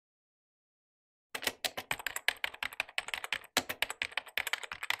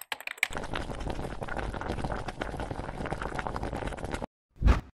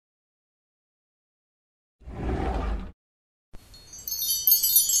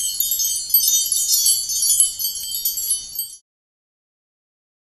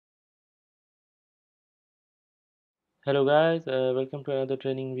Hello guys, welcome to another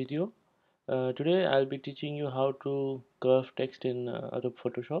training video. Today I'll be teaching you how to curve text in Adobe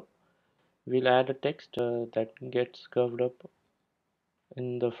Photoshop. We'll add a text that gets curved up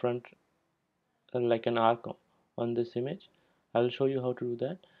in the front like an arc on this image. I'll show you how to do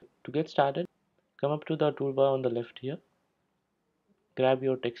that. To get started, come up to the toolbar on the left here, grab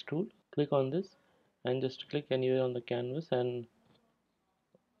your text tool, click on this and just click anywhere on the canvas, and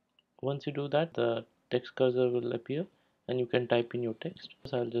once you do that the text cursor will appear and you can type in your text.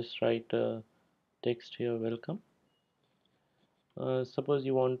 So I'll just write text here, welcome. Suppose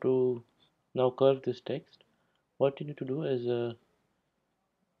you want to now curve this text. What you need to do is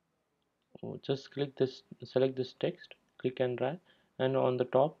just select this text, click and drag, and on the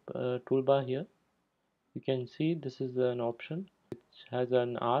top toolbar here you can see this is an option which has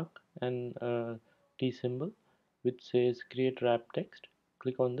an arc and a T symbol which says create wrap text.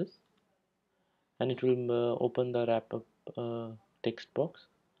 Click on this and it will open the wrap up text box.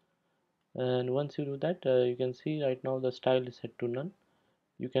 And once you do that, you can see right now the style is set to none.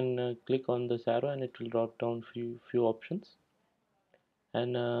 You can click on this arrow and it will drop down few options,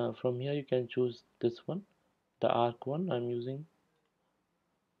 and from here you can choose this one, the arc one I'm using,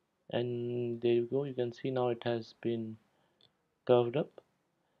 and there you go. You can see now it has been curved up,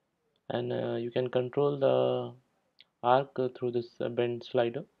 and you can control the arc through this bend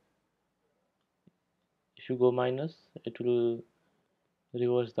slider. If you go minus, it will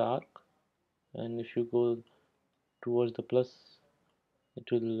reverse the arc, and if you go towards the plus,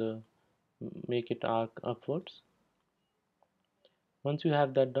 it will make it arc upwards. Once you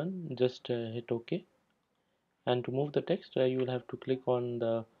have that done, just hit OK. And to move the text, you will have to click on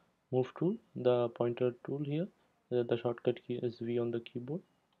the move tool, the pointer tool here. The shortcut key is V on the keyboard.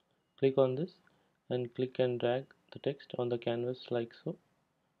 Click on this and click and drag the text on the canvas like so.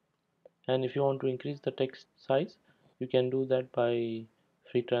 And if you want to increase the text size, you can do that by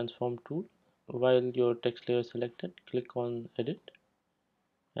free transform tool. While your text layer is selected, click on edit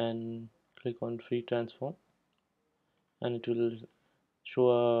and click on free transform, and it will show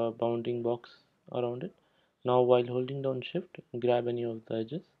a bounding box around it. Now while holding down shift, grab any of the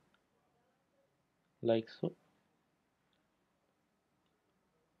edges like so,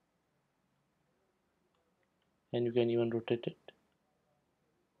 and you can even rotate it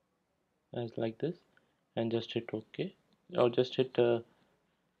as like this and just hit OK, or just hit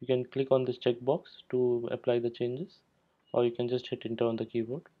you can click on this checkbox to apply the changes, or you can just hit enter on the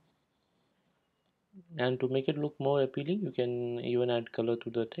keyboard. And to make it look more appealing, you can even add color to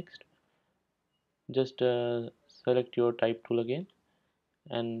the text. Just select your type tool again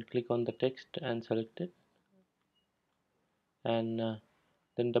and click on the text and select it, and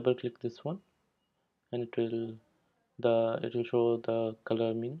then double click this one, and it will show the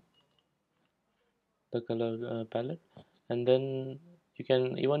color the color palette, and then you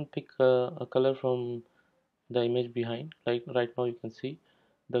can even pick a color from the image behind. Like right now you can see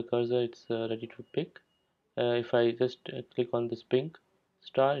the cursor, it's ready to pick. If I just click on this pink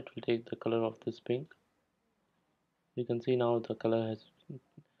star, it will take the color of this pink. You can see now the color has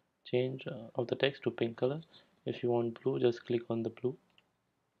changed of the text to pink color. If you want blue, just click on the blue.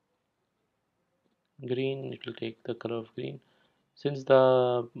 Green, it will take the color of green. Since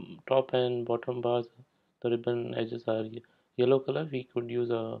the top and bottom bars, the ribbon edges are yellow color, we could use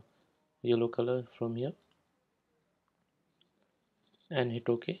a yellow color from here and hit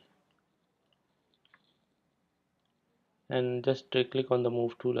OK. And just click on the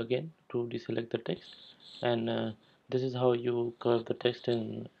move tool again to deselect the text, and this is how you curve the text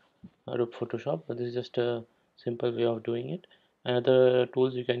in Adobe Photoshop. This is just a simple way of doing it. Another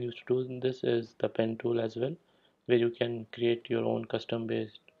tools you can use to do this is the pen tool as well, where you can create your own custom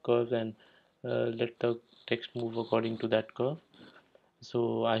based curves and let the text move according to that curve.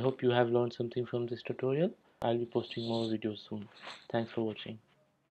 So I hope you have learned something from this tutorial. I'll be posting more videos soon. Thanks for watching.